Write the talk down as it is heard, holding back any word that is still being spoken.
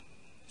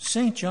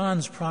St.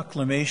 John's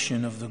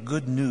proclamation of the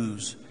good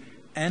news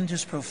and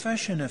his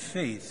profession of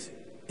faith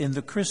in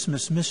the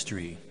Christmas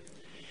mystery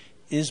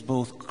is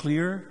both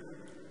clear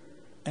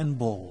and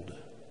bold,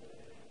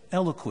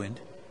 eloquent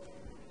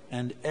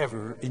and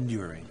ever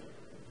enduring.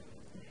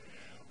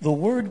 The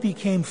Word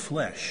became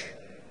flesh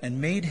and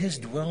made his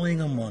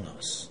dwelling among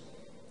us.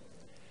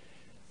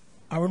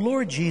 Our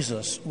Lord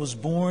Jesus was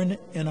born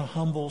in a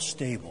humble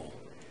stable,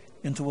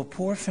 into a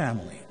poor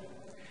family.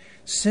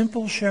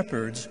 Simple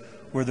shepherds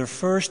were the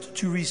first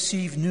to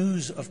receive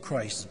news of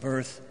Christ's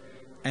birth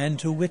and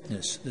to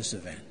witness this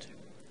event.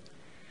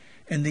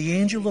 And the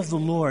angel of the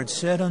Lord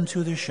said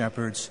unto the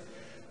shepherds,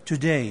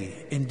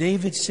 "Today, in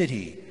David's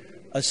city,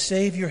 a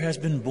Savior has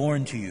been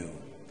born to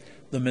you,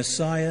 the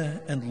Messiah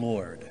and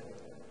Lord."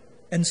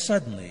 And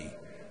suddenly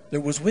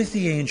there was with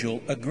the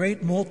angel a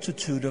great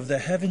multitude of the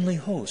heavenly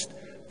host,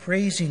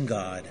 praising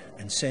God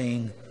and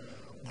saying,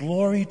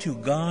 "Glory to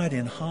God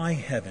in high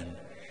heaven,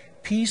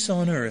 peace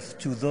on earth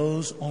to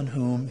those on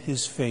whom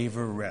his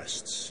favor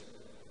rests."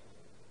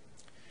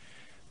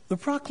 The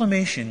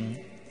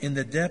proclamation in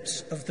the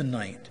depths of the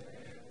night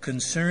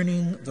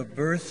concerning the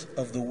birth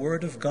of the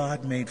Word of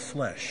God made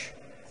flesh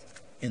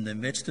in the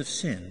midst of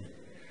sin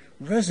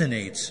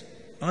resonates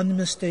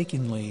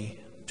unmistakably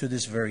to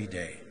this very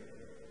day.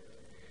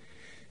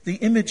 The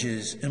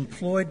images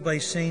employed by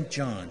St.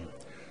 John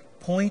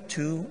point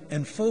to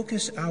and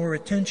focus our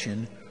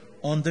attention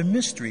on the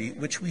mystery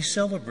which we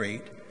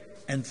celebrate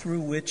and through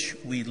which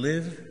we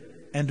live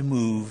and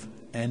move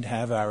and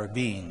have our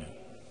being.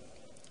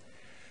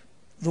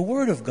 The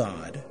Word of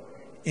God,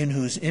 in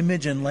whose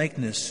image and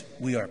likeness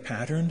we are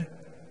patterned,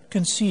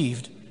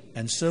 conceived,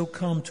 and so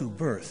come to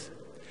birth,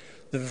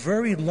 the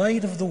very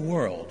light of the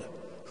world,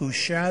 who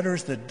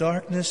shatters the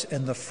darkness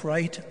and the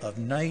fright of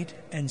night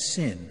and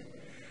sin,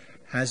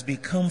 has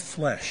become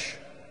flesh,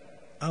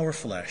 our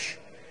flesh,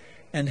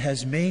 and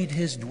has made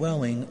his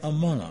dwelling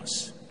among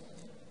us,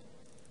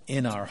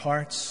 in our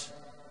hearts,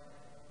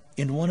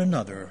 in one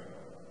another,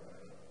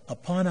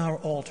 upon our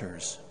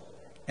altars,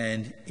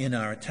 and in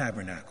our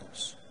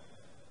tabernacles.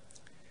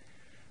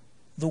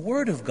 The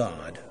Word of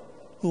God,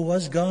 who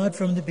was God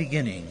from the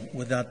beginning,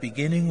 without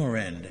beginning or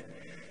end,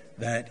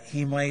 that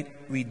he might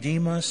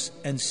redeem us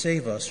and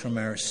save us from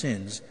our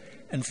sins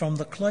and from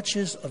the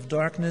clutches of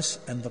darkness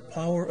and the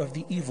power of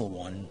the evil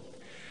one,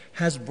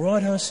 has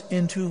brought us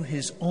into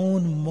his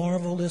own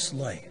marvelous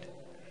light,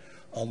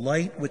 a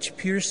light which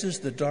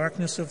pierces the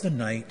darkness of the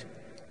night,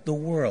 the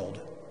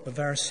world of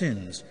our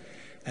sins,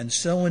 and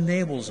so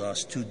enables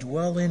us to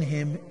dwell in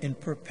him in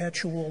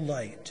perpetual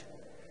light,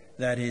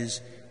 that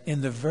is,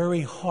 in the very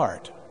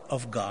heart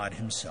of God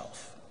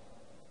himself.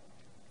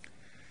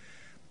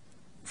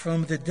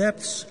 From the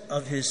depths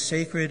of his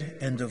sacred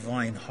and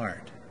divine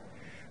heart,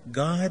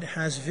 God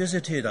has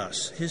visited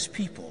us, his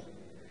people.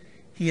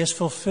 He has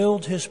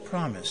fulfilled his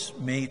promise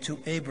made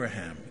to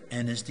Abraham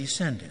and his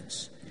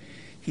descendants.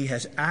 He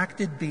has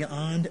acted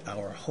beyond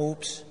our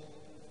hopes,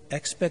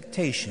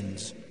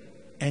 expectations,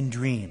 and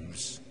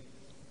dreams.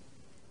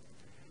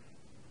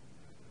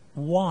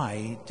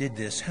 Why did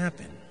this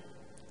happen?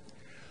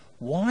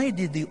 Why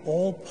did the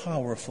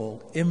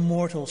all-powerful,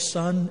 immortal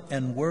Son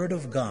and Word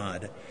of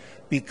God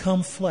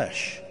become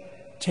flesh,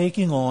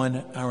 taking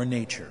on our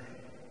nature?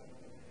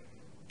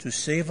 To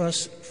save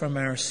us from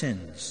our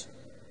sins,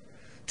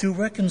 to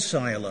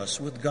reconcile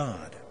us with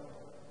God,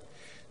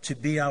 to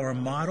be our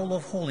model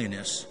of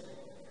holiness,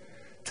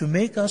 to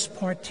make us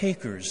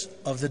partakers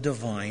of the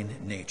divine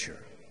nature.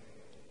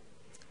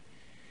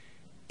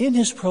 In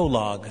his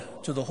prologue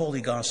to the Holy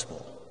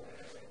Gospel,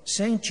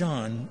 St.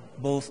 John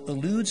both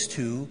alludes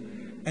to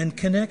and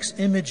connects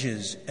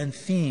images and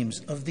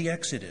themes of the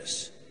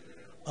Exodus,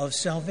 of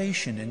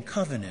salvation and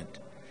covenant,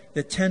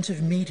 the tent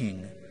of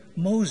meeting,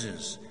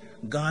 Moses,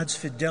 God's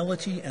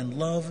fidelity and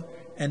love,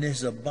 and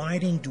his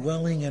abiding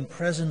dwelling and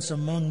presence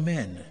among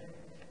men.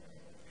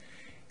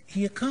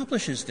 He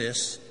accomplishes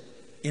this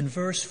in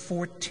verse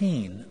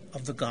 14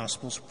 of the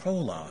Gospel's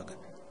prologue,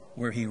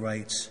 where he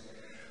writes,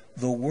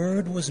 "The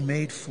Word was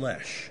made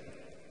flesh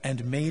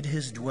and made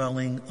his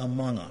dwelling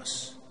among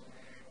us,"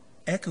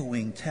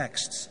 echoing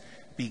texts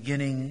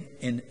beginning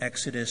in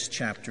Exodus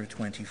chapter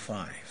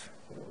 25.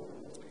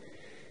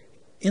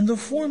 In the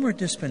former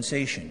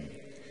dispensation,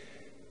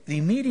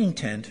 the meeting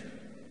tent,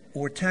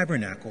 or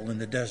tabernacle in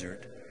the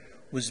desert,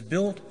 was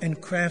built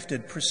and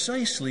crafted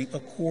precisely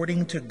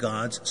according to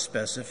God's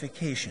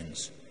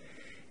specifications.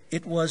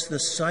 It was the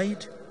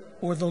site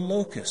or the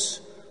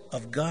locus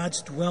of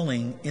God's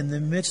dwelling in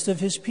the midst of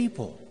his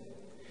people.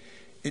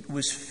 It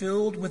was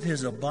filled with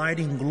his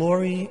abiding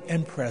glory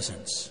and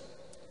presence.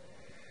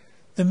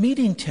 The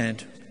meeting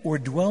tent, or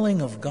dwelling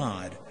of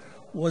God,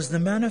 was the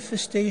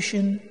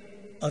manifestation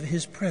of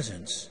his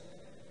presence,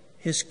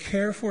 his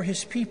care for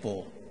his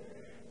people,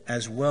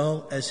 as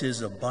well as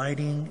his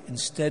abiding and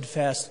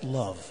steadfast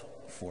love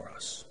for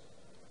us.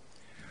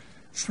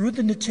 Through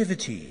the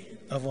nativity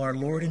of our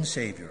Lord and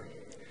Savior,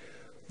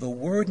 the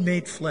Word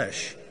made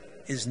flesh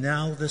is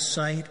now the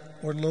site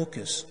or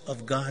locus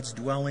of God's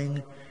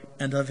dwelling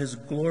and of his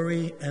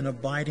glory and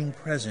abiding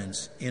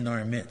presence in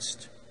our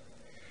midst.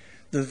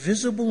 The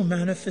visible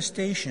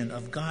manifestation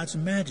of God's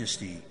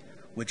majesty,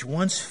 which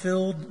once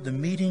filled the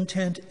meeting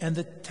tent and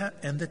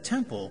the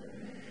temple,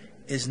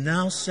 is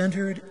now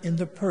centered in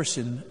the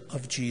person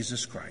of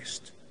Jesus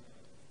Christ.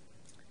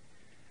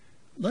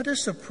 Let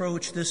us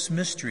approach this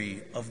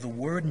mystery of the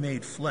Word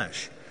made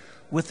flesh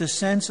with a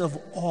sense of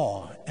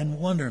awe and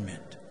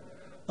wonderment,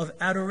 of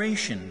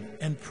adoration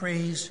and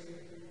praise,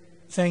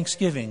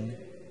 thanksgiving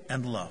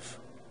and love.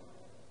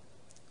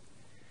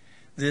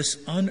 This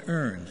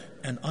unearned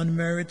and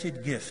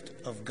unmerited gift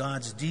of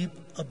God's deep,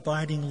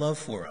 abiding love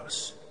for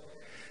us,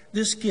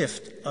 this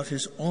gift of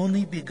his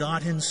only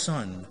begotten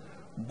Son,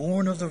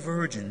 born of the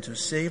Virgin to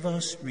save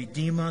us,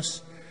 redeem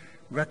us,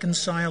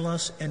 reconcile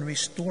us, and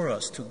restore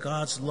us to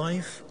God's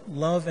life,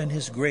 love, and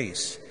his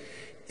grace,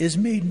 is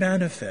made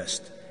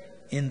manifest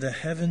in the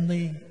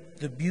heavenly,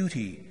 the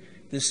beauty,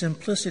 the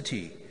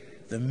simplicity,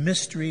 the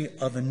mystery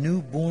of a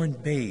newborn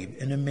babe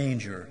in a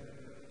manger,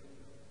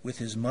 with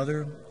his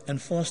mother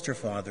and foster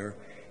father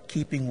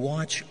keeping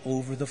watch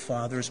over the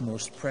Father's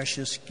most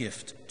precious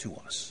gift to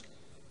us.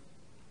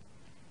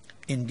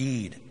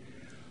 Indeed,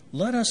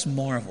 let us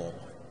marvel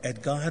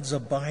at God's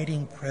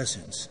abiding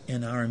presence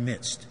in our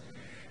midst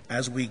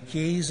as we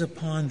gaze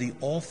upon the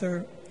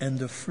author and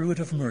the fruit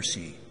of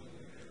mercy,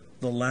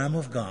 the Lamb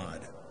of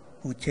God,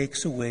 who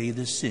takes away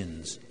the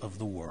sins of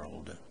the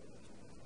world.